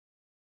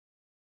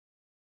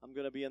I'm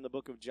going to be in the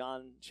book of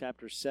John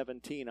chapter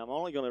 17. I'm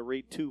only going to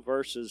read 2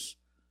 verses,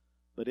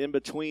 but in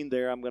between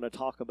there I'm going to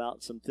talk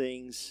about some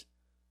things.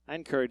 I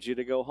encourage you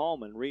to go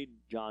home and read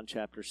John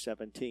chapter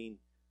 17.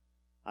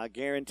 I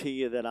guarantee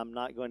you that I'm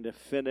not going to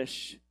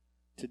finish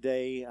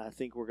today. I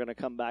think we're going to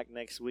come back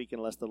next week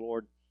unless the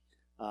Lord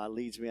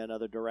leads me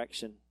another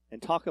direction and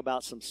talk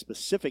about some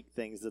specific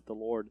things that the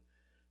Lord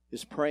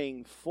is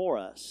praying for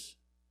us.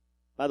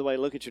 By the way,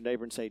 look at your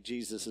neighbor and say,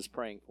 Jesus is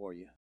praying for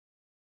you.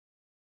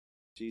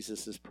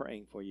 Jesus is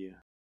praying for you.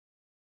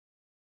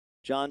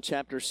 John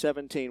chapter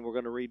 17, we're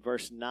going to read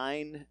verse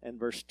 9 and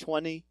verse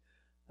 20,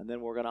 and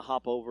then we're going to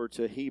hop over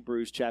to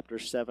Hebrews chapter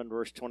 7,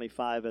 verse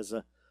 25 as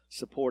a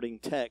supporting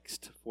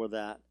text for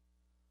that.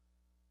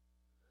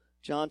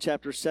 John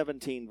chapter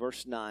 17,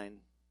 verse 9,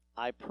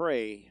 I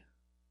pray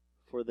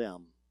for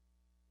them.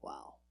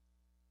 Wow.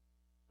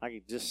 I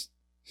could just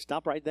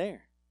stop right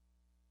there.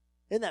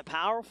 Isn't that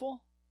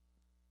powerful?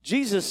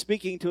 Jesus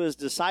speaking to his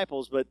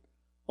disciples, but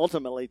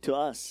ultimately to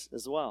us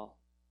as well.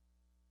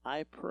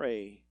 I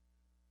pray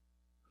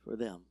for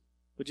them.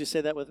 Would you say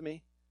that with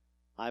me?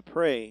 I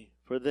pray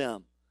for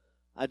them.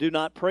 I do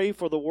not pray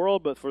for the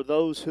world, but for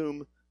those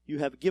whom you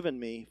have given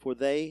me, for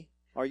they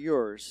are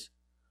yours.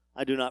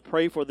 I do not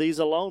pray for these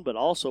alone, but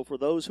also for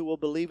those who will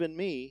believe in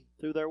me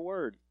through their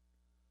word.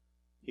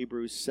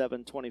 Hebrews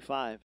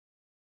 7:25.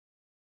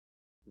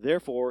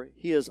 Therefore,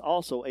 he is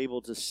also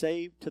able to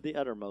save to the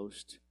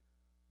uttermost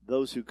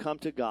those who come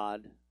to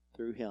God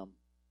through him.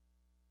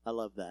 I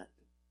love that.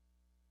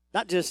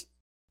 Not just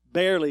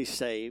barely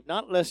saved,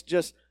 not let's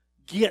just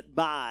get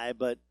by,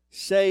 but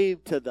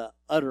saved to the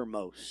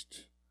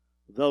uttermost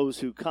those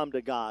who come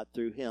to God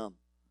through him.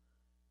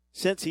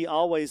 Since he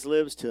always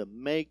lives to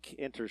make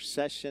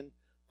intercession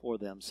for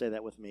them. Say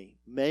that with me.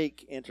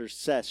 Make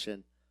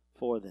intercession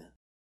for them.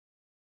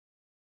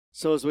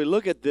 So as we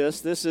look at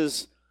this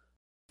is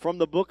from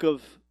the book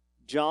of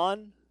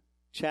John,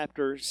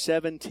 chapter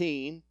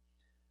 17,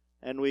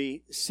 and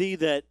we see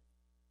that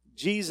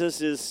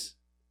Jesus is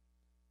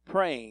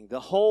praying. The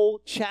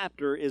whole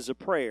chapter is a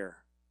prayer.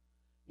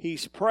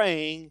 He's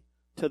praying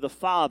to the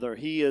Father.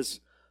 He is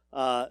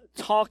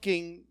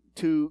talking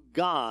to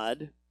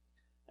God.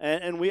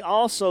 And we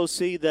also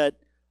see that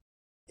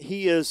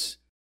he is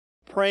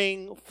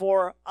praying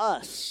for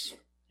us.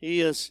 He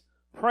is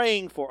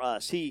praying for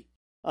us. He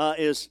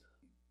is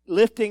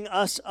lifting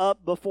us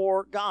up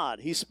before God.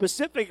 He's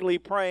specifically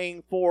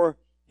praying for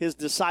his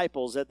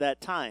disciples at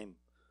that time.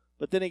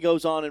 But then he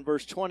goes on in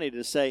verse 20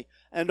 to say,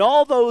 and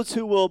all those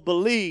who will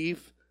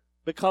believe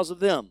because of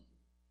them.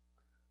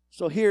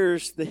 So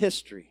here's the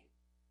history.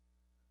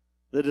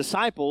 The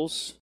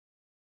disciples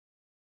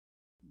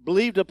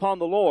believed upon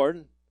the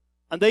Lord,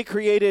 and they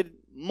created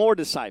more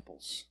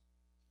disciples.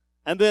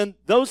 And then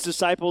those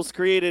disciples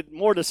created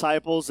more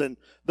disciples, and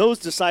those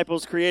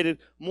disciples created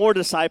more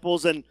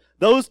disciples, and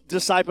those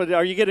disciples,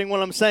 are you getting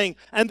what I'm saying?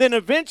 And then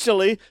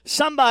eventually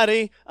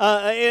somebody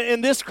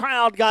in this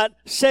crowd got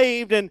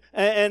saved,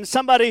 and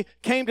somebody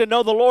came to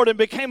know the Lord and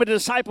became a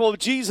disciple of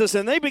Jesus,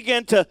 and they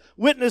began to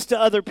witness to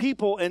other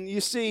people. And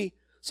you see,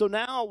 so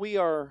now we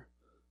are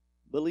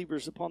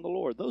believers upon the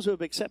Lord. Those who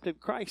have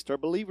accepted Christ are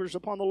believers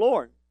upon the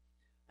Lord.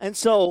 And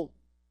so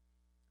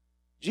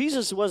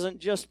Jesus wasn't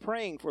just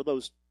praying for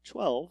those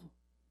 12.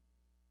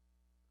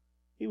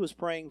 He was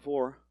praying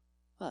for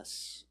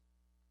us.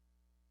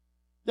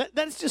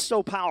 That's just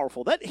so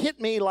powerful. That hit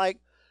me like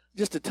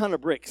just a ton of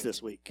bricks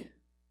this week.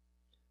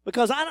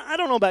 Because I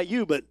don't know about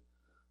you, but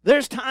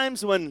there's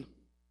times when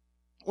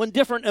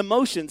different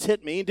emotions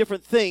hit me,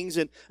 different things,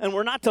 and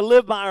we're not to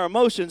live by our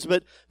emotions,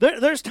 but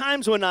there's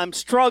times when I'm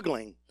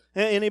struggling.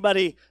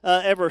 Anybody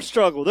ever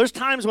struggle? There's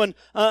times when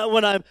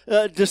I'm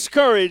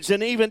discouraged,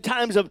 and even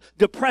times of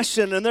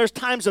depression, and there's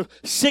times of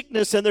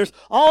sickness, and there's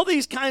all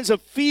these kinds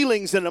of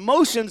feelings and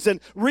emotions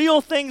and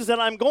real things that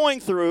I'm going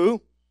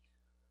through,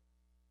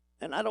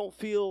 and I don't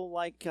feel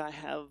like I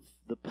have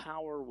the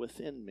power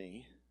within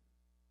me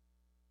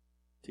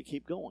to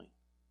keep going,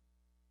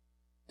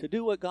 to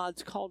do what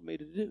God's called me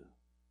to do.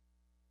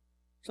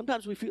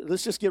 Sometimes we feel,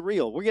 let's just get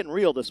real. We're getting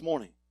real this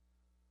morning.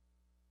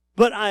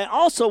 But I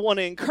also want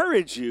to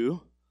encourage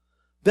you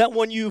that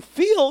when you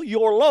feel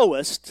your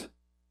lowest,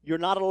 you're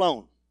not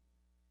alone.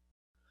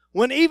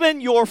 When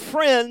even your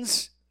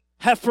friends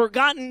have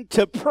forgotten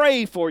to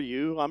pray for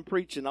you, I'm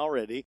preaching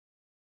already,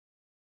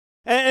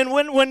 and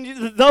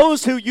when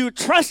those who you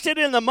trusted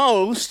in the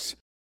most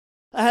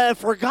have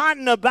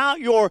forgotten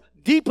about your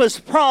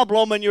deepest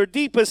problem and your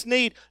deepest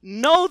need,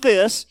 know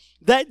this,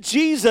 that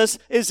Jesus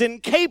is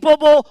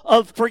incapable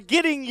of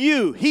forgetting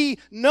you. He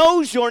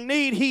knows your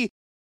need. He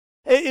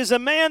is a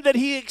man that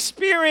he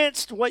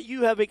experienced what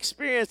you have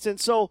experienced, and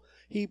so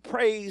he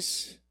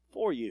prays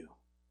for you.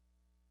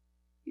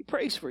 He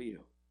prays for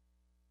you.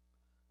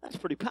 That's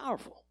pretty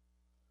powerful.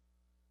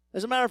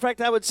 As a matter of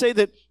fact, I would say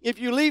that if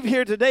you leave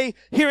here today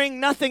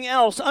hearing nothing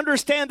else,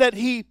 understand that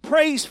he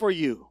prays for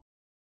you.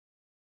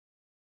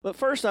 But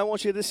first, I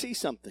want you to see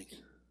something.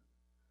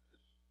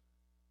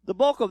 The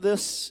bulk of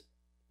this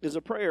is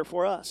a prayer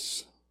for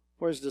us,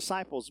 for his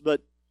disciples,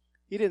 but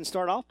he didn't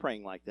start off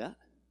praying like that.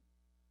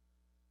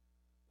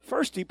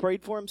 First, he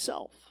prayed for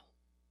himself.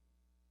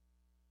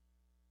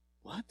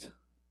 What?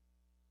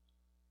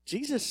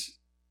 Jesus,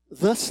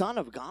 the Son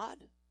of God?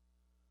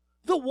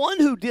 The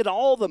one who did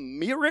all the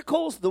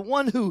miracles, the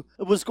one who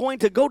was going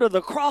to go to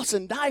the cross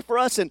and die for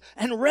us and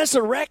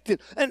resurrect,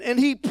 and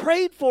he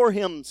prayed for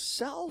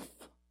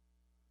himself.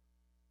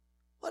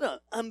 What an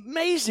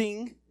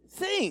amazing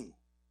thing.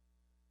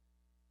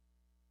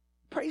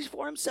 Prays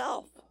for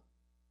himself.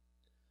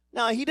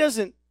 Now,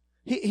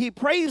 he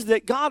prays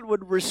that God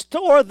would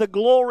restore the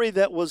glory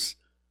that was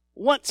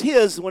once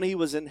his when he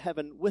was in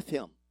heaven with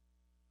him.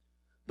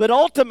 But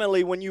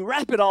ultimately, when you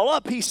wrap it all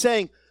up, he's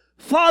saying,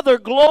 Father,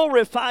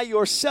 glorify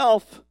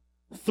yourself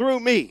through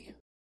me.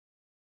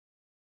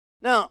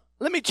 Now,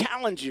 let me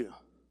challenge you.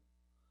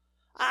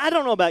 I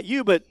don't know about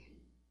you, but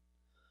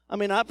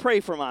I pray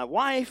for my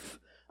wife.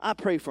 I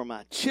pray for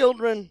my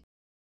children.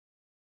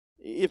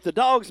 If the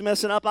dog's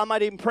messing up, I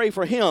might even pray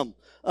for him.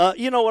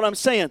 You know what I'm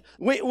saying?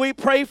 We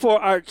pray for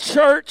our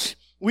church.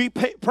 We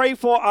pray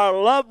for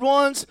our loved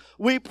ones.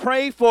 We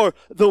pray for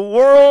the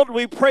world.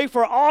 We pray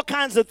for all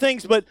kinds of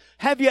things. But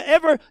have you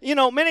ever,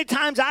 many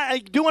times I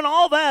doing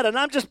all that and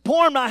I'm just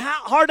pouring my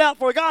heart out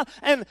for God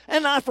and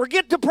I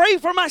forget to pray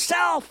for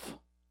myself.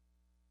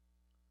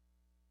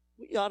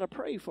 We ought to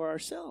pray for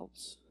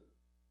ourselves.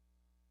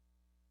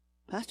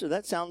 Pastor,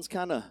 that sounds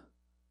kind of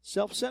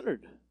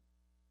self-centered.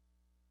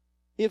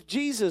 If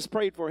Jesus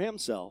prayed for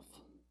himself,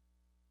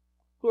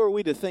 who are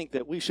we to think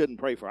that we shouldn't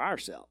pray for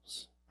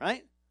ourselves,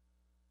 right?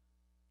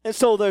 And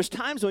so there's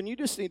times when you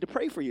just need to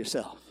pray for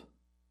yourself.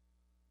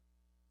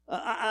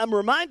 I'm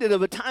reminded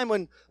of a time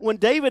when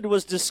David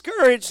was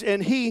discouraged,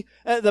 and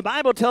the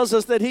Bible tells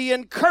us that he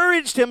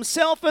encouraged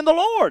himself in the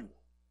Lord.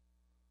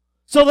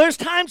 So there's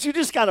times you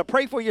just got to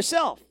pray for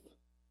yourself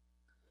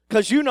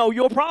because you know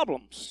your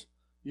problems.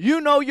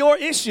 You know your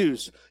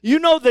issues. You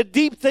know the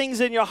deep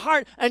things in your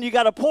heart, and you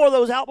got to pour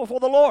those out before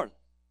the Lord.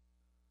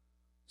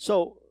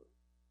 So,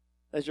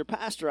 as your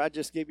pastor, I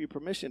just gave you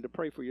permission to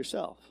pray for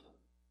yourself.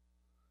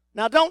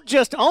 Now, don't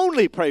just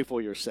only pray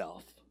for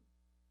yourself,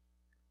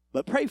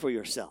 but pray for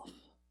yourself,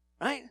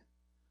 right?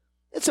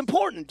 It's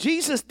important.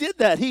 Jesus did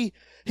that. He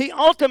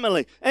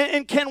ultimately,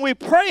 and can we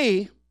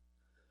pray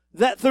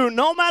that through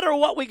no matter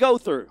what we go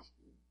through,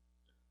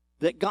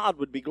 that God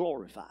would be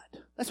glorified?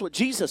 That's what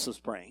Jesus was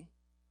praying.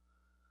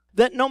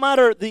 That no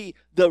matter the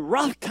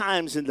rough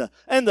times and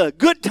the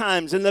good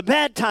times and the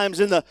bad times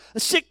and the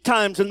sick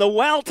times and the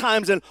well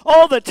times and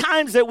all the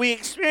times that we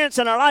experience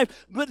in our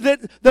life, but that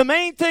the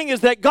main thing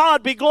is that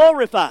God be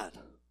glorified.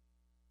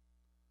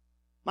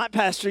 My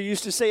pastor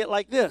used to say it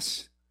like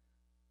this.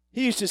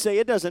 He used to say,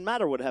 it doesn't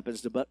matter what happens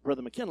to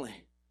Brother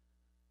McKinley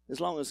as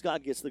long as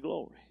God gets the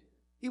glory.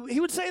 He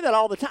would say that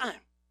all the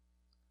time.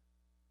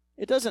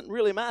 It doesn't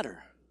really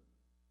matter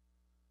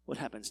what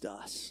happens to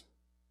us.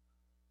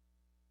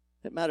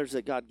 It matters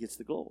that God gets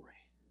the glory.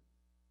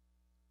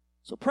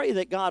 So pray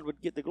that God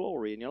would get the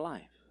glory in your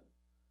life.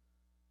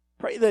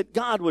 Pray that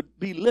God would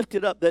be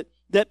lifted up,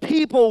 that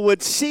people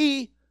would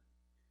see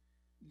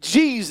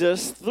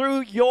Jesus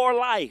through your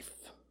life.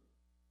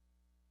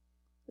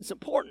 It's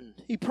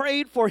important. He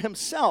prayed for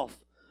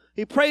himself.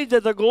 He prayed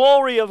that the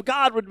glory of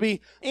God would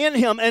be in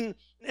him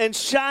and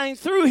shine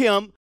through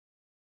him.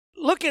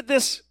 Look at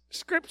this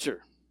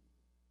scripture.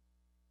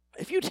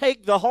 If you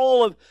take the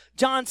whole of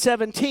John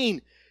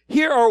 17,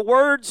 here are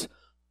words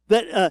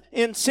that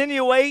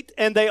insinuate,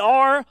 and they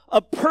are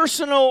a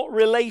personal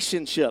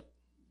relationship.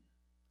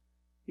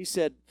 He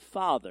said,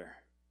 Father.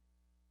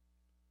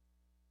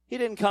 He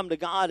didn't come to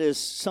God as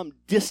some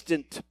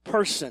distant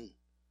person.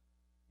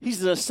 He's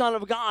the Son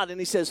of God,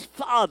 and he says,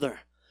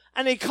 Father.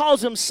 And he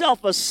calls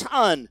himself a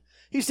son.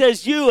 He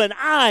says, you and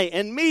I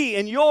and me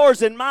and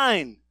yours and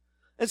mine.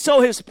 And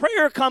so his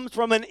prayer comes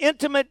from an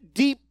intimate,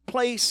 deep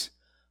place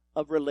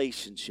of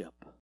relationship.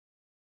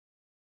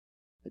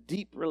 A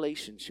deep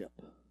relationship.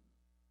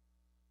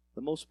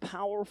 The most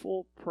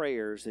powerful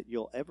prayers that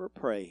you'll ever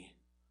pray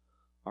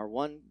are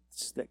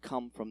ones that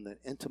come from the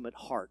intimate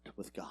heart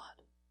with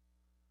God.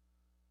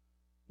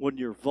 When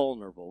you're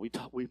vulnerable.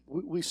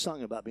 We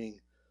sung about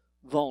being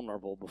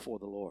vulnerable before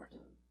the Lord.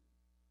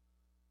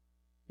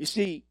 You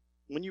see,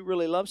 when you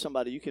really love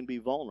somebody, you can be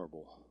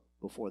vulnerable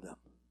before them.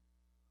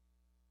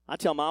 I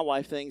tell my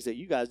wife things that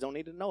you guys don't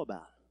need to know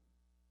about.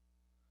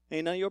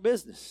 Ain't none of your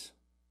business.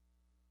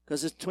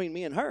 Because it's between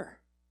me and her.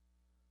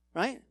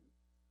 Right?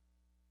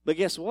 But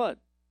guess what?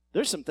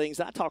 There's some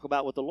things I talk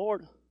about with the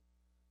Lord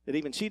that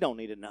even she don't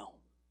need to know.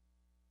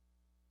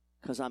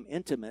 Because I'm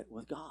intimate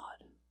with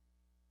God.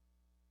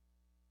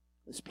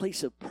 This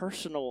place of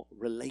personal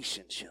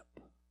relationship.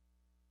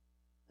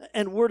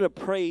 And we're to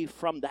pray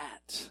from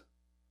that.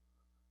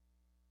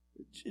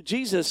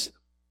 Jesus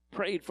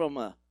prayed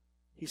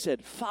he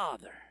said,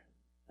 Father,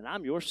 and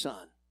I'm your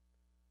son.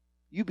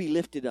 You be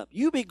lifted up.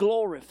 You be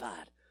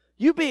glorified.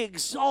 You be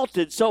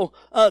exalted so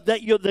that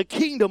the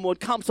kingdom would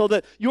come, so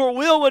that your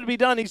will would be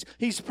done.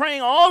 He's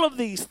praying all of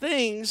these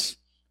things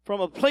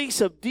from a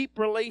place of deep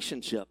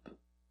relationship.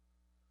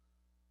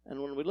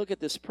 And when we look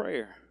at this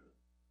prayer,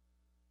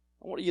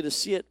 I want you to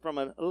see it from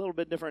a little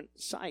bit different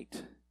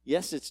sight.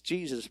 Yes, it's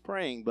Jesus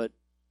praying, but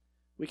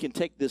we can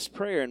take this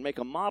prayer and make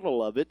a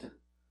model of it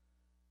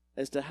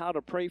as to how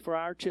to pray for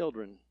our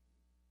children.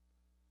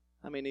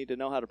 How many need to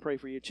know how to pray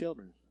for your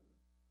children?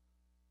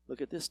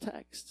 Look at this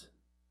text.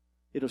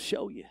 It'll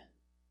show you.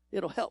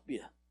 It'll help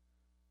you.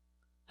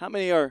 How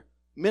many are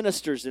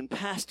ministers and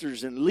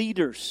pastors and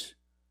leaders?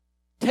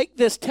 Take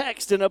this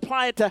text and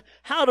apply it to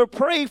how to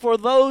pray for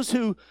those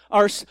who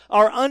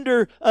are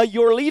under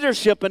your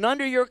leadership and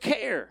under your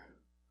care.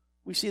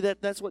 We see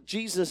that that's what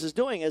Jesus is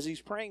doing as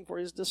he's praying for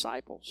his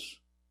disciples.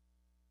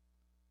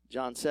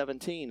 John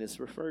 17 is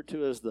referred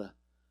to as the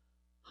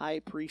high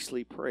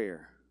priestly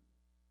prayer.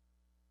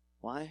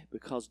 Why?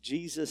 Because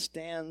Jesus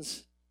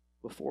stands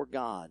before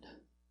God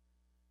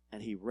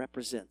and he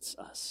represents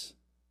us.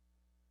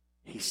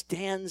 He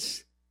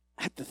stands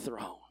at the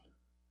throne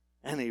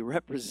and he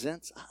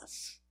represents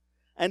us.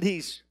 And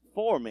he's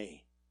for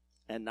me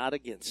and not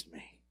against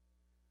me.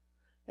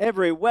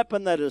 Every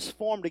weapon that is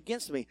formed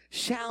against me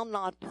shall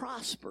not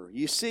prosper.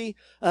 You see,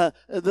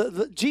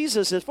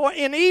 Jesus is for,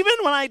 and even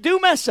when I do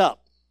mess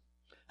up,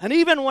 and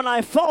even when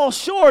I fall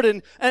short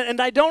and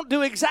I don't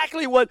do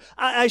exactly what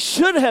I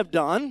should have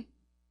done,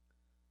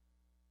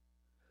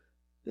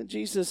 then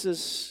Jesus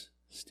is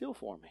still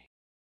for me.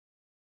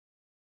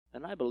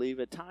 And I believe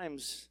at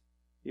times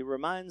he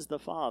reminds the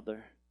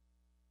Father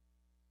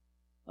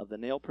of the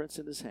nail prints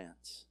in his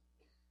hands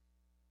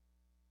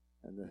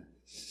and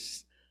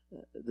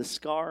the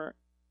scar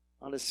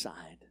on his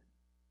side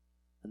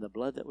and the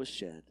blood that was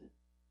shed,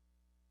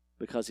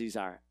 because he's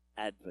our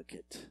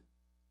advocate.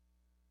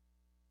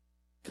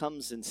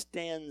 Comes and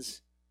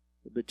stands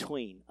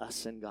between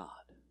us and God.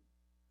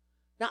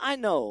 Now, I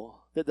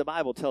know that the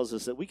Bible tells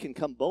us that we can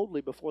come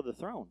boldly before the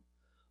throne,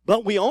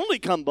 but we only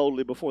come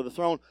boldly before the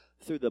throne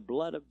through the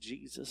blood of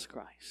Jesus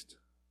Christ,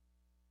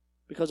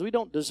 because we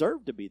don't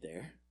deserve to be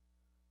there,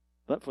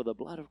 but for the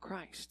blood of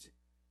Christ.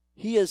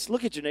 He is,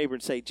 look at your neighbor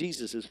and say,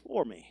 Jesus is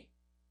for me.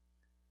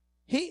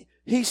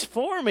 He's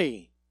for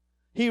me.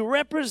 He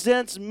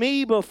represents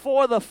me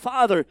before the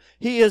Father.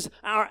 He is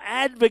our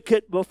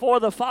advocate before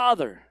the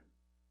Father.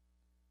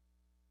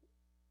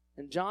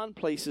 And John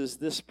places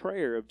this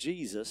prayer of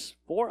Jesus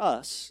for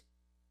us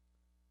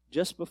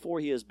just before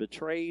he is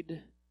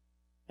betrayed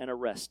and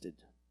arrested.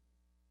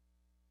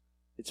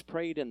 It's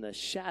prayed in the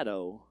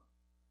shadow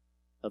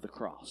of the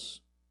cross.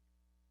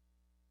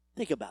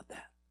 Think about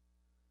that.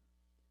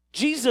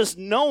 Jesus,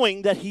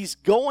 knowing that he's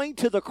going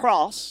to the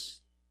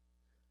cross,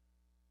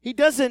 he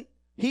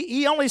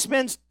only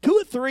spends 2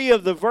 or 3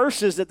 of the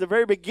verses at the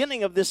very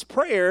beginning of this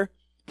prayer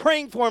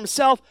praying for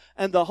himself,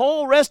 and the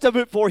whole rest of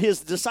it for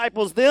his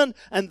disciples then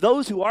and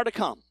those who are to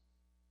come.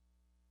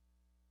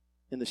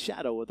 In the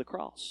shadow of the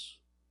cross.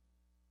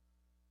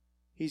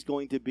 He's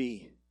going to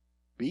be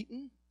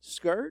beaten,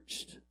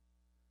 scourged.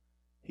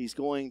 He's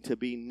going to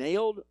be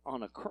nailed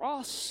on a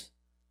cross.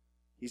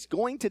 He's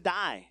going to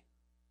die.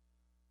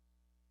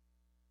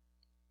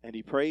 And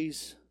he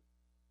prays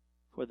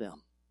for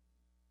them.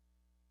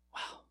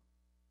 Wow.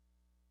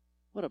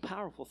 What a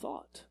powerful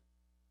thought.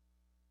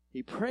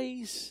 He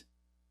prays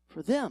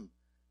for them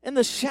in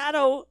the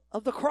shadow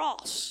of the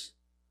cross.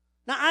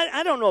 Now,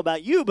 I don't know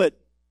about you, but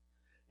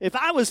if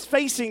I was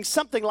facing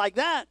something like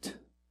that,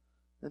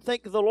 and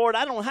thank the Lord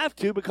I don't have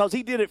to because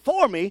he did it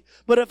for me,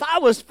 but if I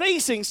was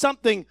facing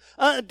something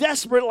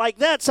desperate like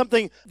that,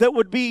 something that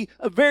would be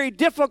very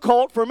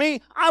difficult for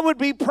me, I would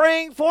be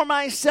praying for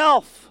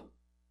myself.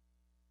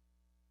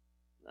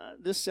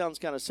 This sounds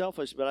kind of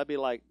selfish, but I'd be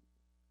like,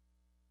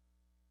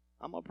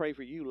 I'm going to pray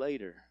for you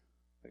later.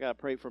 I got to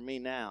pray for me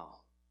now.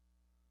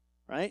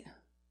 Right?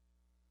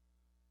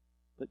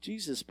 But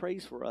Jesus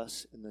prays for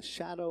us in the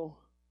shadow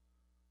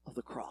of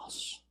the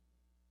cross.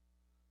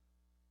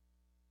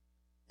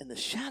 In the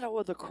shadow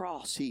of the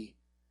cross, he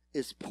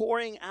is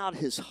pouring out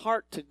his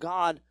heart to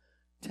God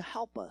to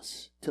help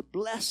us, to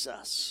bless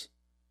us.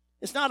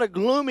 It's not a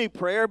gloomy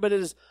prayer, but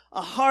it is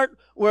a heart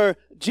where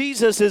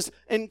Jesus is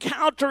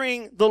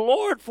encountering the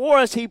Lord for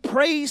us. He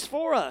prays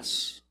for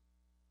us.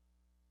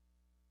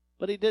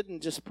 But he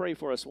didn't just pray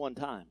for us one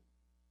time.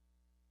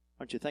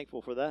 Aren't you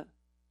thankful for that?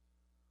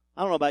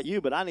 I don't know about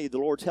you, but I need the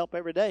Lord's help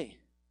every day.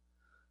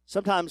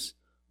 Sometimes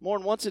more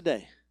than once a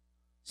day.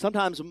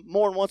 Sometimes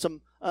more than once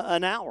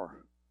an hour.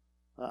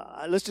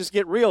 Let's just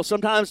get real.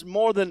 Sometimes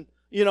more than,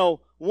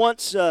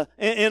 once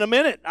in a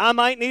minute. I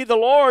might need the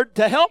Lord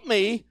to help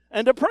me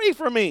and to pray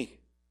for me.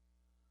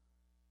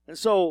 And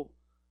so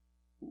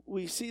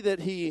we see that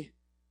Hebrews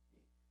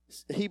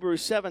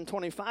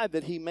 7:25,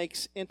 that he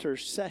makes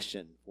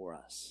intercession for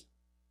us.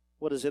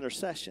 What is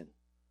intercession?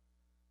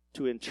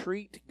 To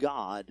entreat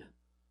God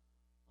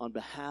on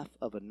behalf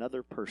of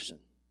another person.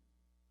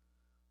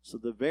 So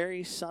the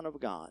very Son of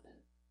God,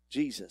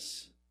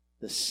 Jesus,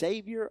 the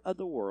Savior of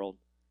the world,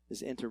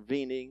 is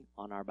intervening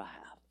on our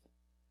behalf.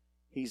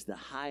 He's the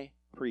high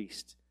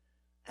priest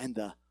and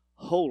the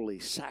holy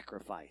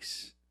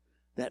sacrifice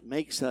that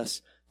makes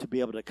us to be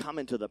able to come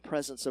into the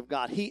presence of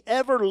God. He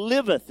ever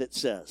liveth, it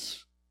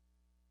says,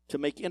 to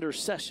make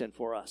intercession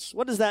for us.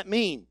 What does that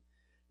mean?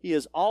 He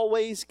is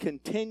always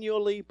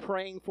continually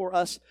praying for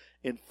us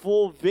in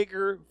full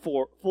vigor,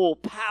 for full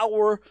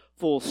power,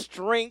 full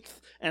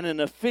strength, and an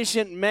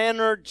efficient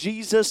manner.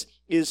 Jesus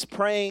is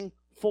praying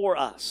for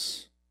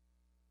us.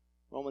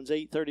 Romans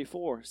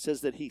 8:34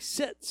 says that he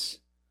sits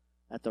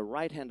at the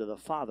right hand of the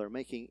Father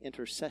making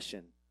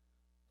intercession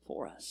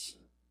for us.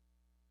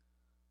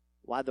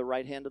 Why the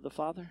right hand of the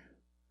Father?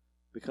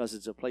 Because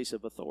it's a place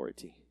of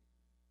authority.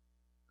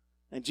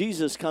 And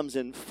Jesus comes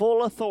in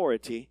full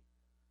authority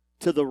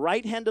to the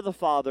right hand of the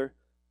Father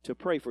to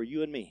pray for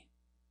you and me.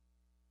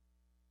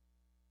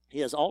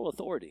 He has all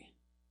authority.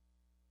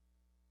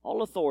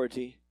 All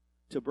authority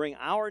to bring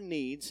our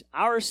needs,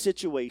 our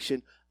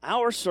situation,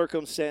 our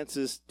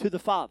circumstances to the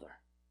Father.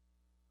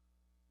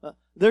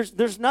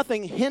 There's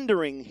nothing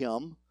hindering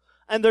him,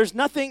 and there's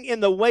nothing in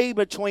the way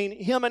between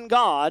him and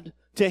God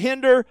to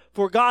hinder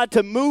for God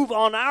to move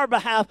on our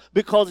behalf,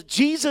 because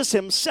Jesus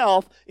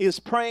himself is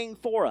praying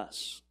for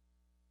us.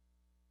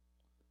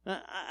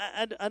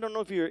 I don't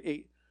know if you're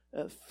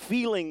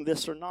feeling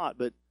this or not,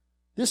 but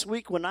this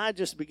week when I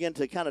just began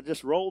to kind of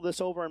just roll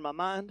this over in my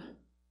mind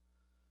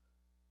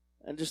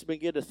and just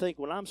begin to think,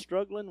 when I'm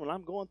struggling, when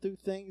I'm going through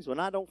things, when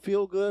I don't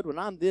feel good, when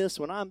I'm this,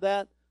 when I'm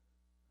that,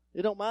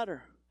 it don't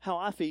matter how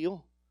I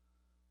feel,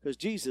 because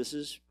Jesus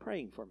is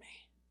praying for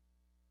me.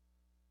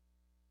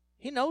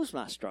 He knows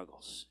my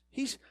struggles.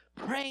 He's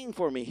praying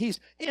for me. He's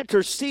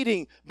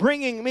interceding,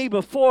 bringing me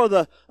before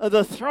the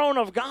throne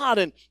of God,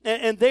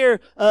 and there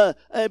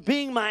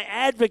being my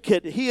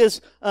advocate. He is,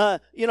 1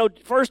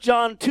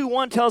 John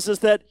 2:1 tells us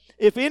that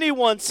if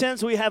anyone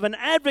sins, we have an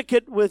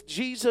advocate with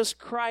Jesus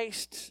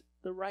Christ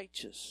the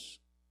righteous.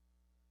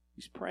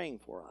 He's praying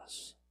for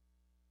us.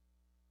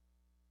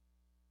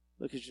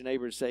 Look at your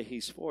neighbor and say,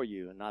 he's for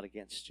you and not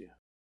against you.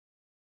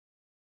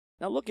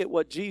 Now look at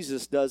what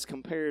Jesus does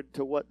compared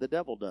to what the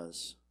devil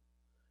does.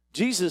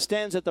 Jesus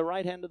stands at the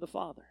right hand of the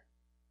Father,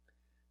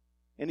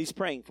 and he's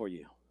praying for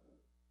you.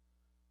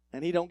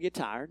 And he don't get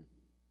tired.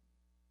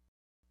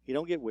 He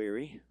don't get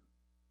weary.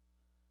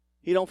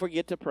 He don't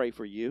forget to pray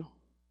for you.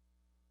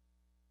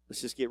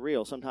 Let's just get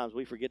real. Sometimes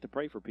we forget to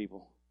pray for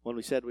people when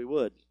we said we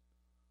would.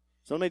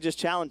 So let me just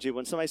challenge you.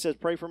 When somebody says,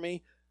 pray for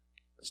me,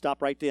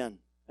 stop right then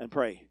and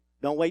pray.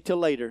 Don't wait till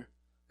later,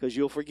 because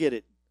you'll forget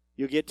it.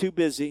 You'll get too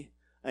busy,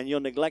 and you'll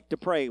neglect to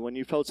pray when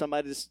you've told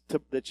somebody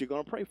that you're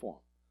going to pray for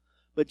them.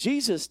 But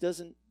Jesus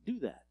doesn't do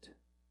that.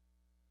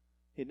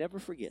 He never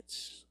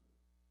forgets.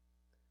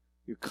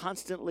 You're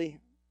constantly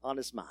on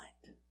his mind.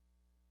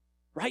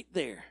 Right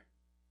there.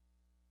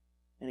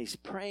 And he's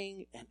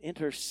praying and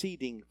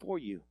interceding for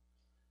you.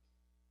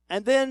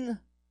 And then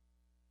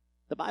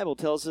the Bible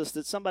tells us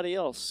that somebody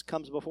else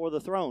comes before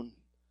the throne,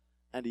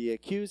 and he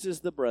accuses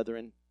the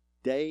brethren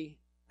day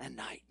and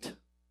night.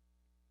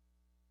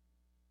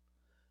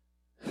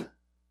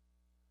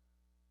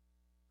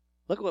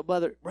 Look at what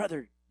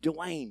Brother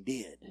Dwayne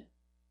did.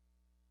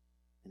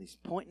 And he's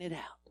pointing it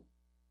out.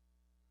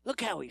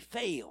 Look how he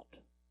failed.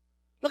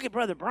 Look at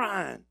Brother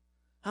Bryan.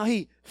 How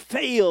he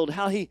failed,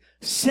 how he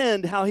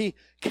sinned, how he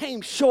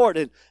came short.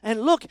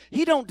 And look,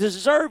 he don't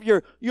deserve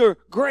your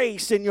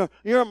grace and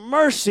your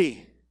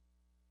mercy.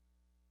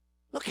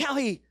 Look how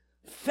he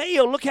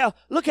failed.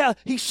 Look how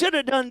he should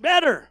have done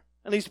better.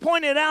 And he's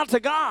pointing it out to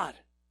God.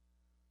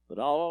 But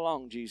all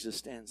along, Jesus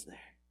stands there.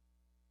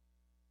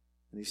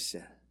 And he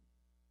said,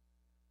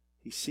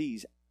 he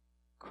sees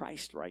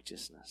Christ's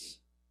righteousness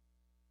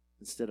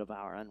instead of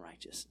our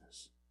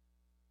unrighteousness.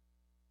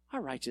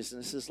 Our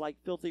righteousness is like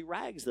filthy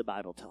rags, the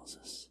Bible tells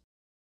us.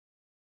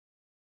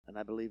 And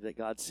I believe that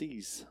God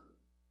sees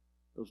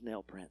those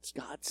nail prints.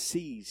 God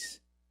sees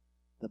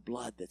the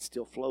blood that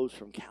still flows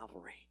from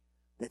Calvary,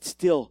 that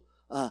still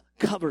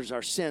covers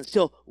our sin,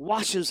 still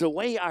washes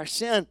away our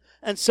sin.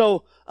 And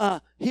so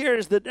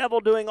here's the devil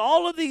doing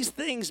all of these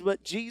things,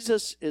 but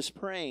Jesus is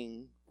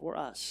praying for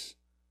us.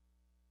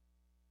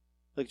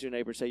 Look at your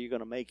neighbor and say, you're going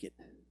to make it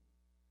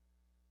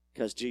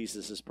because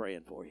Jesus is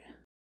praying for you.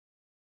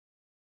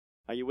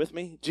 Are you with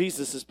me?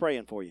 Jesus is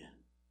praying for you.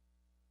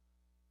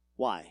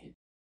 Why?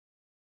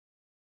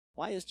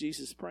 Why is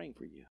Jesus praying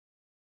for you?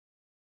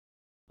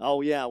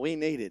 Oh, yeah, we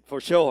need it for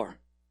sure.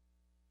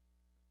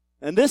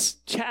 And this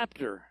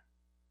chapter,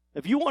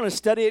 if you want to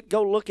study it,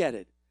 go look at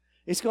it.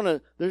 It's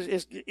going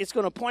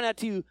to point out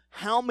to you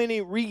how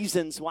many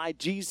reasons why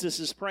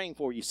Jesus is praying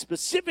for you.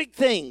 Specific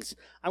things.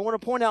 I want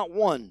to point out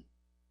one.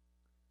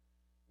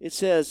 It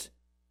says,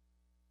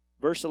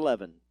 verse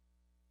 11,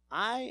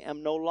 I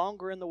am no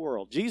longer in the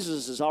world.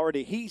 Jesus is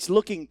he's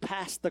looking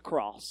past the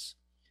cross.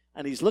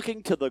 And he's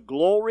looking to the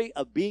glory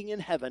of being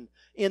in heaven,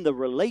 in the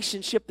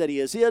relationship that he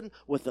is in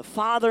with the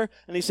Father.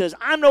 And he says,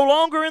 I'm no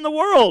longer in the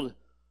world,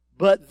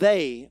 but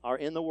they are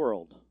in the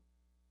world.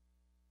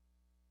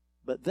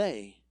 But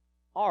they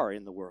are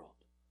in the world.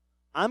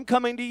 I'm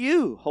coming to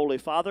you, Holy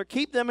Father.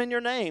 Keep them in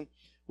your name,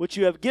 which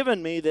you have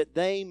given me, that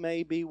they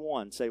may be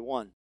one. Say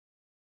one.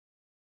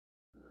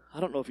 I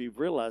don't know if you've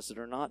realized it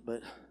or not,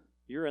 but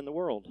you're in the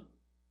world.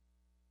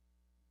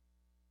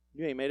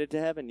 You ain't made it to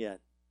heaven yet.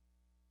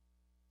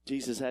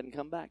 Jesus hadn't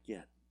come back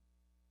yet.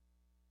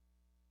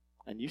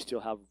 And you still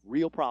have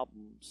real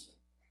problems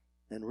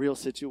and real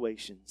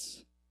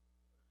situations.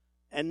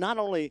 And not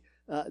only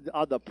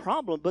are the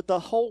problem, but the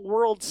whole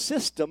world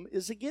system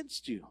is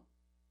against you.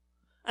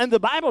 And the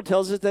Bible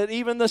tells us that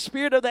even the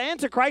spirit of the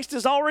Antichrist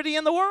is already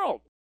in the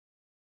world.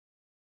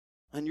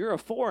 And you're a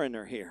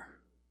foreigner here.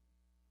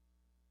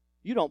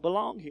 You don't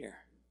belong here.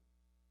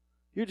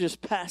 You're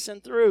just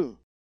passing through.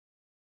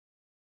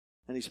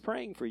 And he's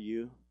praying for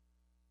you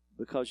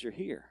because you're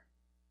here.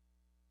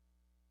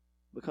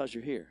 Because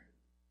you're here.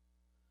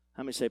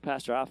 How many say,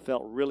 Pastor, I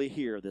felt really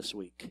here this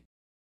week?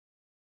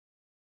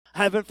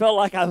 I haven't felt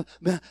like I've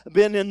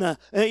been in the,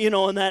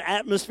 in that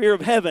atmosphere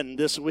of heaven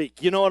this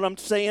week. You know what I'm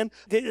saying?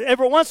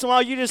 Every once in a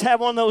while, you just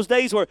have one of those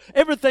days where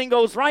everything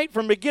goes right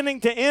from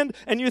beginning to end,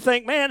 and you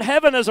think, man,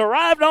 heaven has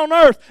arrived on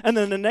earth. And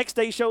then the next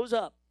day shows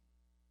up.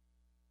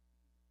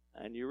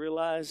 And you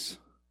realize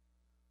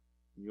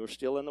you're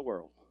still in the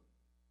world.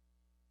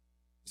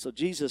 So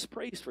Jesus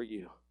prays for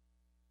you.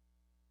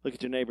 Look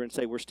at your neighbor and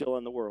say, we're still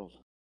in the world.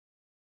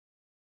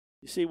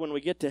 You see, when we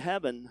get to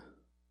heaven,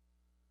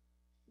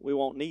 we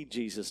won't need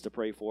Jesus to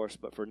pray for us,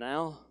 but for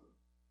now,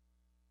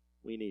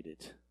 we need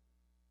it.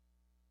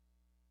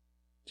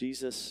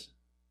 Jesus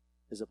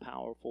is a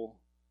powerful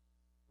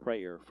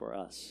prayer for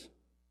us.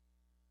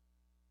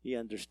 He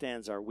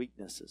understands our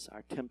weaknesses,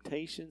 our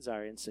temptations,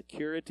 our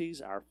insecurities,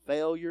 our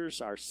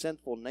failures, our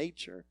sinful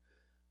nature.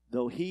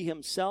 Though he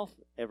himself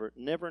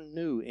never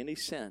knew any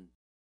sin,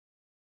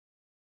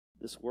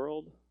 this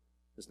world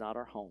is not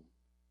our home.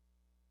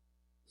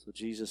 So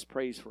Jesus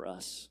prays for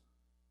us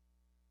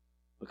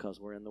because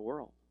we're in the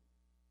world.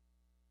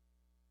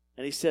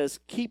 And he says,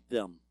 keep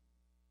them,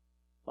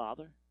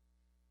 Father.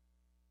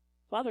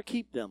 Father,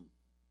 keep them.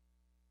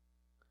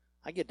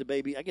 I get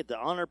the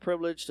honor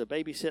privilege to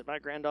babysit my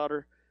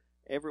granddaughter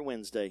every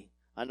Wednesday.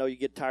 I know you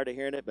get tired of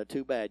hearing it, but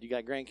too bad. You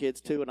got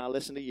grandkids too, and I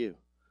listen to you.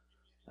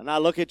 And I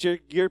look at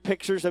your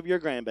pictures of your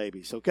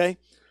grandbabies, okay?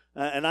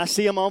 And I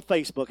see them on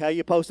Facebook, how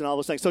you posting all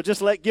those things. So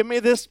just give me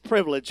this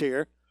privilege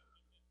here.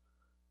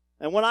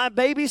 And when I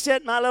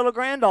babysit my little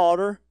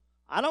granddaughter,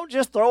 I don't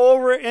just throw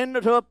her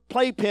into a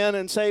playpen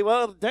and say,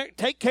 well,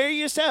 take care of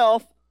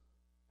yourself.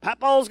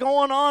 Papa's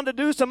going on to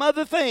do some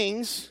other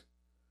things.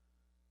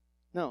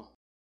 No.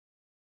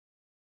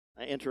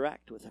 I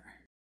interact with her.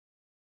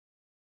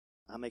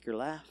 I make her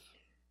laugh.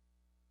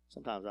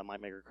 Sometimes I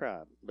might make her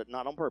cry, but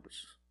not on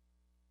purpose.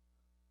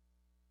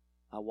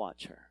 I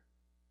watch her.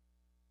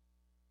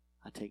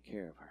 I take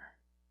care of her.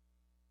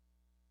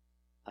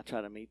 I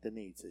try to meet the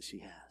needs that she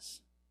has.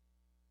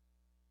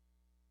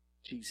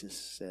 Jesus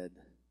said,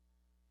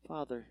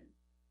 Father,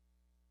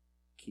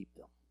 keep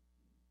them.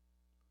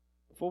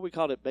 Before we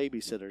called it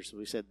babysitters,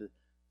 we said that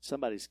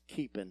somebody's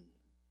keeping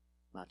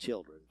my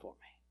children for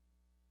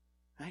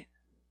me. Right?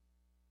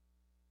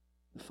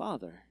 The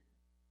Father,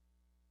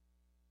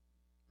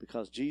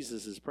 because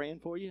Jesus is praying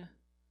for you,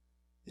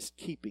 is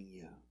keeping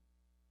you.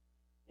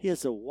 He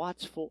has a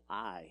watchful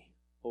eye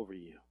over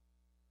you.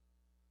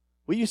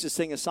 We used to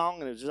sing a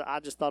song, and I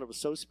just thought it was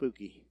so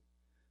spooky.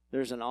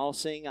 There's an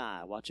all-seeing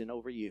eye watching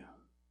over you.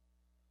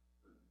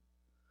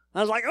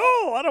 I was like,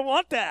 oh, I don't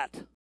want that.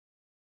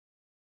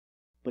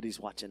 But he's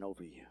watching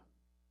over you,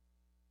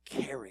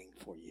 caring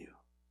for you,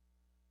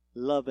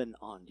 loving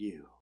on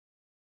you.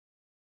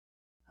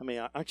 I mean,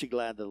 aren't you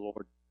glad the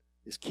Lord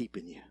is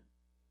keeping you?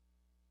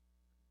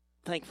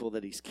 Thankful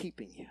that he's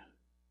keeping you.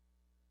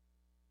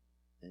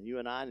 And you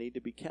and I need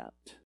to be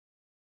kept.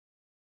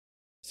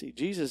 See,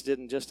 Jesus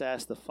didn't just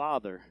ask the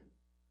Father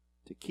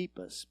to keep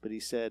us, but he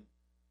said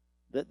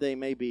that they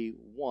may be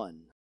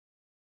one.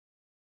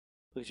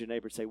 Look at your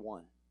neighbor and say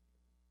one.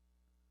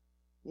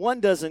 One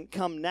doesn't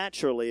come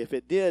naturally. If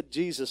it did,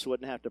 Jesus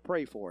wouldn't have to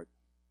pray for it.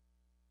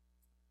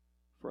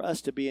 For us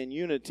to be in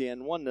unity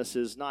and oneness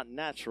is not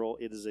natural.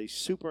 It is a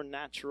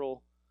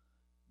supernatural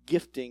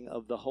gifting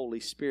of the Holy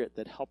Spirit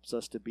that helps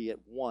us to be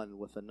at one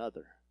with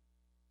another.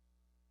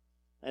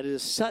 And it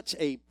is such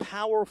a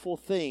powerful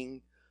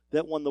thing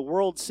that when the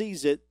world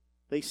sees it,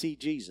 they see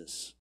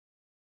Jesus.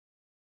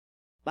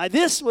 By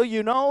this will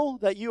you know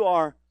that you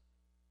are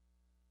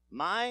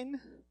mine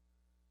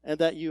and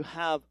that you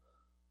have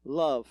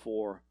love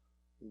for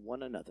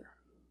one another.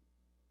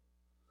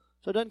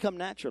 So it doesn't come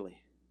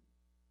naturally.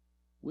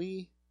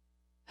 We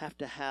have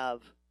to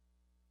have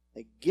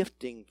a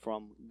gifting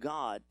from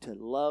God to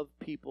love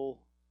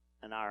people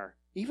and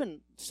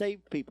even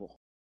saved people.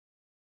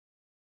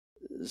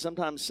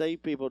 Sometimes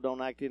saved people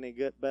don't act any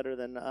good better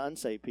than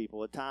unsaved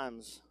people at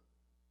times.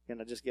 Can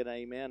I just get an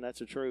amen? That's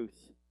the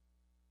truth.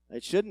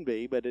 It shouldn't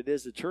be, but it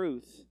is the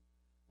truth.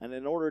 And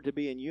in order to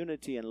be in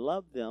unity and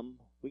love them,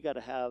 we got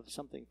to have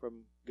something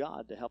from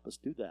God to help us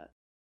do that.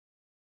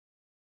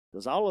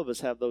 Because all of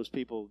us have those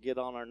people get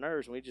on our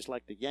nerves and we just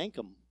like to yank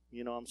them.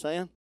 You know what I'm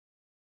saying?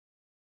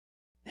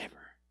 Never.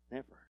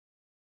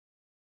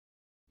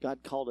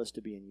 God called us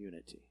to be in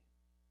unity.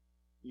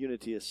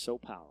 Unity is so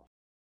powerful.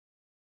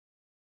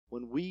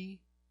 When we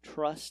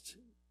trust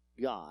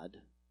God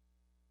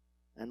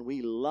and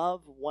we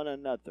love one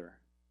another,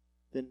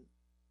 then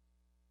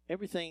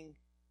everything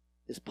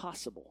is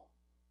possible.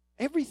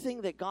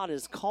 Everything that God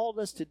has called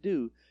us to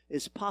do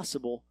is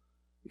possible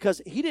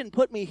because He didn't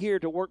put me here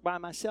to work by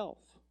myself.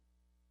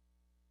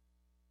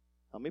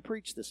 Let me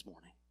preach this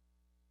morning.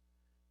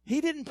 He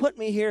didn't put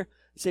me here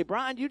and say,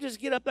 Bryan, you just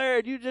get up there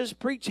and you just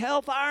preach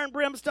hellfire and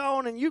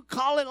brimstone and you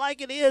call it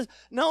like it is.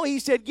 No, He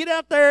said, get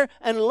out there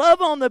and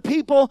love on the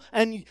people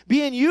and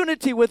be in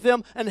unity with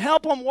them and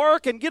help them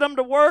work and get them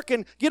to work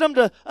and get them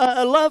to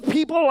love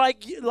people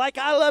like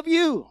I love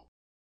you.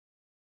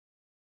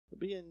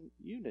 Be in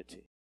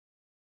unity.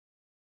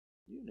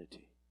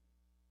 Unity.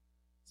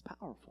 It's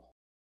powerful.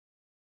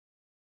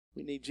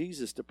 We need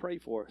Jesus to pray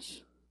for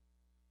us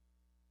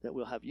that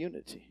we'll have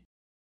unity.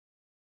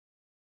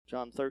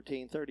 John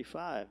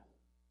 13:35.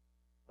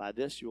 By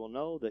this you will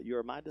know that you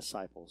are my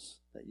disciples,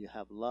 that you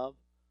have love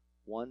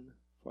one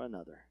for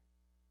another.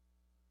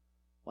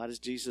 Why does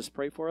Jesus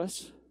pray for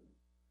us?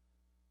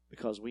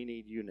 Because we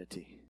need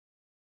unity.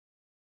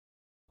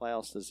 Why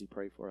else does He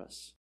pray for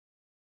us?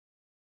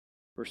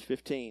 Verse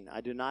 15, I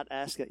do not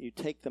ask that you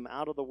take them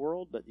out of the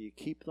world, but you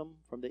keep them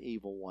from the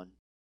evil one.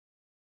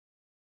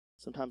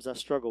 Sometimes I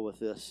struggle with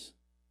this.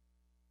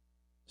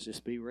 Let's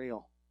just be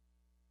real.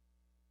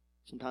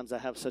 Sometimes I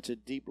have such a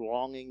deep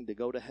longing to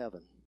go to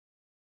heaven,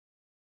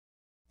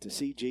 to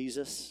see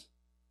Jesus,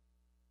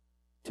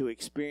 to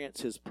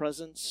experience His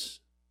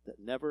presence that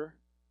never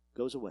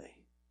goes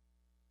away,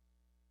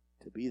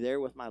 to be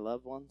there with my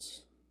loved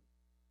ones.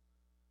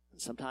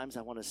 And sometimes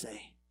I want to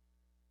say,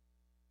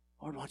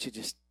 Lord, why don't you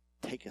just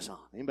take us on?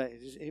 Anybody,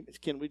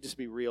 can we just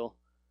be real?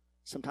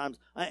 Sometimes,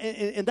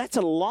 and that's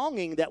a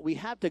longing that we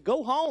have to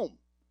go home.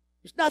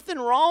 There's nothing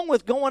wrong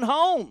with going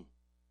home.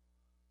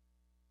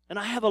 And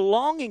I have a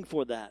longing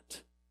for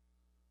that.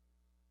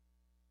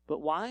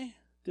 But why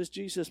does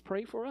Jesus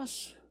pray for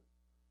us?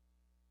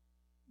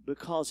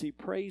 Because He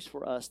prays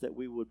for us that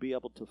we would be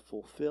able to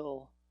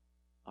fulfill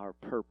our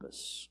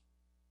purpose.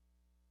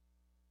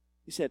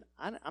 He said,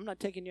 I'm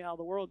not taking you out of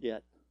the world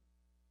yet.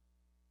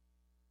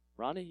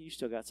 Ronnie, you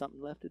still got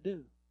something left to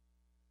do.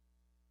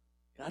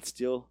 God's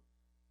still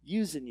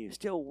using you,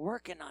 still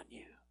working on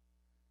you.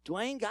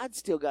 Dwayne, God's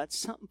still got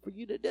something for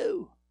you to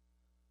do.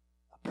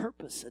 A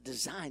purpose, a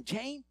design.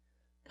 Jane,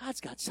 God's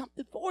got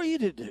something for you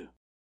to do.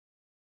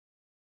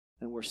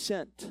 And we're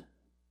sent.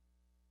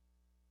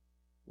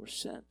 We're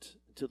sent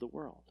into the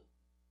world.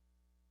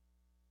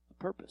 A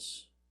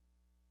purpose,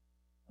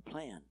 a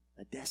plan,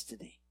 a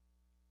destiny,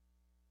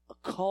 a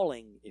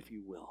calling, if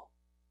you will,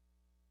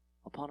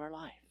 upon our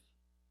life.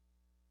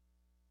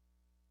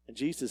 And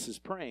Jesus is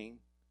praying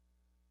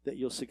that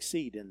you'll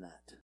succeed in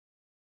that.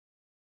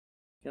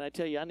 Can I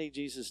tell you, I need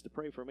Jesus to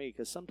pray for me,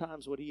 because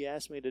sometimes what He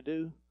asks me to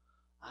do,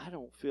 I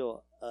don't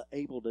feel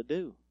able to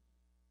do.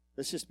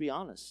 Let's just be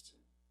honest.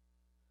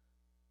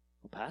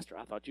 Well, Pastor,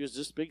 I thought you was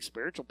this big,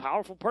 spiritual,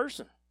 powerful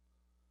person.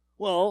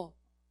 Well,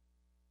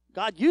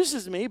 God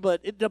uses me,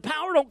 but the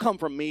power don't come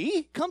from me.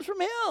 It comes from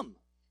Him,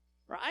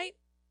 right?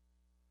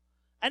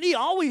 And He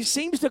always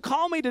seems to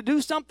call me to do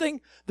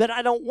something that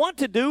I don't want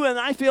to do and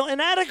I feel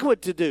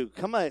inadequate to do.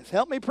 Come on,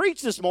 help me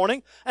preach this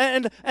morning.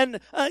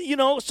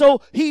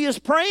 So He is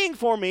praying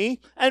for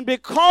me. And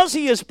because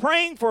He is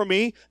praying for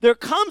me, there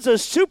comes a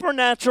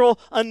supernatural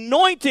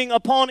anointing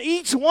upon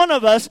each one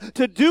of us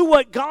to do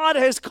what God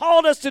has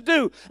called us to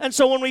do. And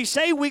so when we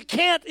say we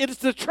can't, it's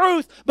the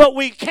truth, but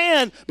we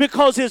can,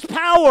 because His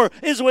power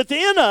is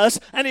within us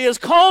and He has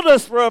called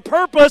us for a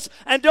purpose.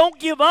 And don't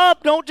give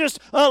up. Don't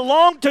just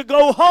long to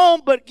go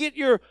home, but get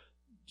your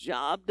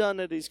job done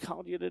that He's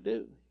called you to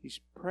do. He's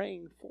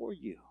praying for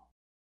you.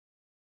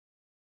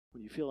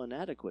 When you feel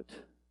inadequate,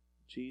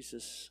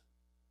 Jesus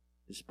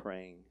is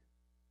praying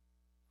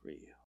for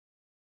you.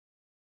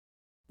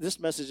 This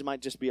message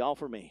might just be all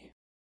for me.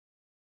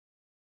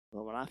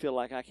 But when I feel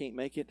like I can't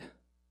make it,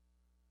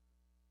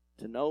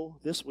 to know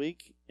this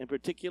week in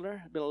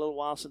particular, it's been a little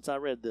while since I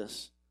read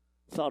this,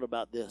 thought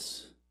about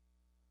this.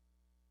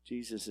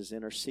 Jesus is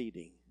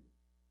interceding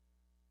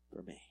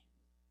for me.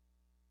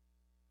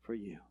 For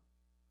you.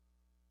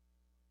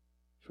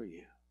 For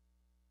you.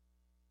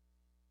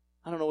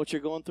 I don't know what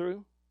you're going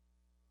through.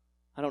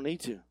 I don't need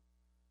to.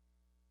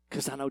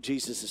 Because I know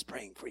Jesus is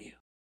praying for you.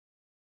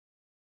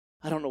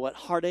 I don't know what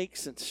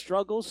heartaches and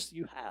struggles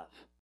you have.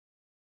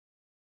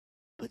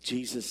 But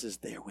Jesus is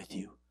there with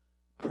you,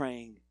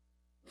 praying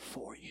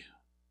for you.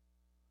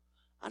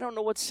 I don't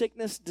know what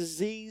sickness,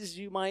 disease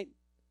you might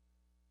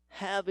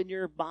have in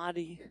your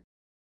body.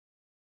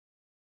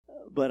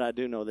 But I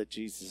do know that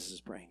Jesus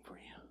is praying for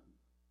you.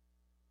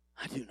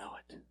 I do know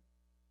it.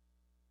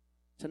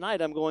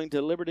 Tonight I'm going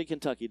to Liberty,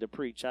 Kentucky to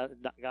preach.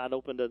 God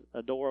opened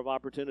a door of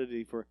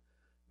opportunity for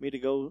me to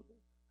go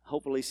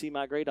hopefully see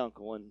my great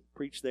uncle and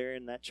preach there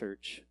in that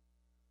church.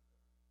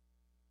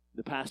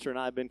 The pastor and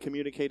I have been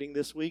communicating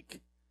this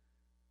week.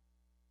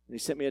 And he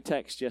sent me a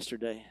text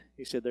yesterday.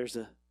 He said there's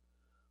a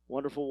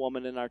wonderful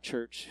woman in our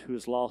church who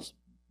has lost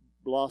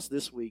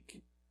this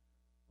week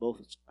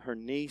both her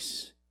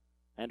niece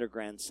and her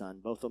grandson,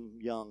 both of them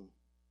young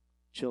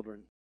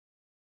children.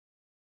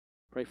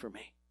 Pray for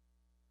me,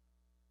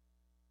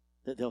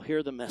 that they'll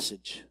hear the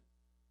message.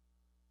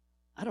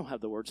 I don't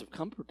have the words of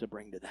comfort to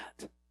bring to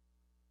that.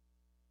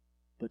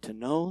 but to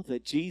know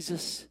that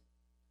Jesus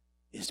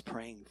is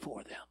praying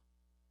for them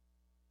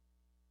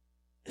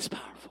is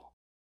powerful.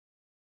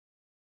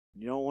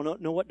 You don't want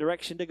to know what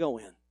direction to go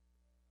in.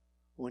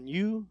 When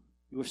you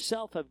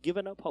yourself have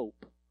given up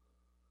hope,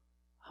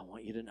 I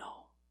want you to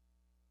know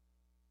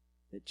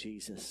that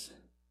Jesus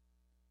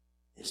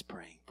is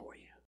praying for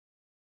you.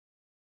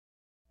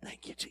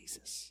 Thank you,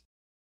 Jesus.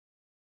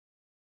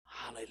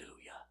 Hallelujah.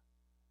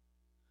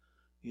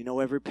 You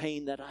know every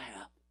pain that I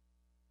have.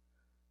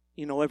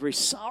 You know every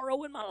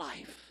sorrow in my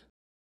life.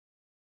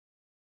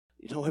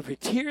 You know every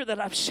tear that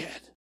I've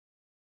shed.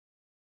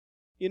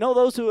 You know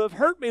those who have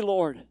hurt me,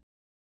 Lord.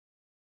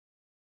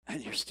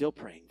 And you're still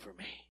praying for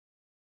me.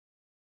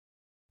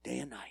 Day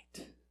and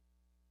night.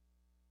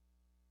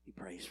 He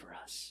prays for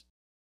us.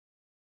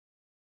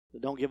 So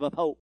don't give up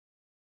hope.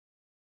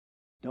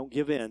 Don't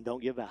give in.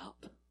 Don't give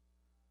out.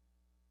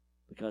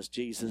 Because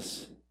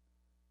Jesus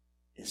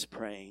is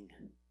praying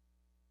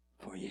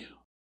for you.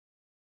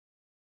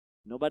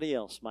 Nobody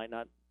else might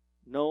not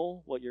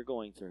know what you're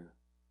going through.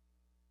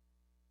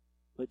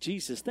 But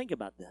Jesus, think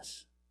about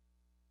this.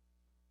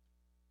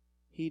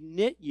 He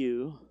knit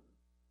you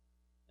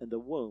in the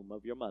womb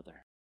of your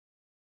mother.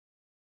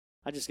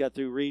 I just got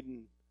through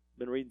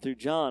been reading through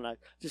John. I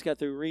just got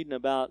through reading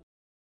about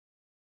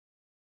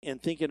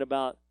and thinking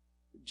about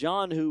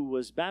John, who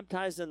was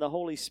baptized in the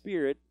Holy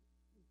Spirit,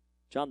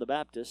 John the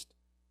Baptist,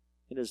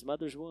 in his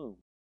mother's womb.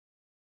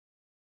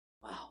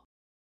 Wow.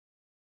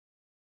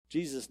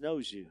 Jesus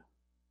knows you,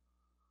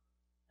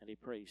 and he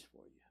prays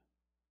for you.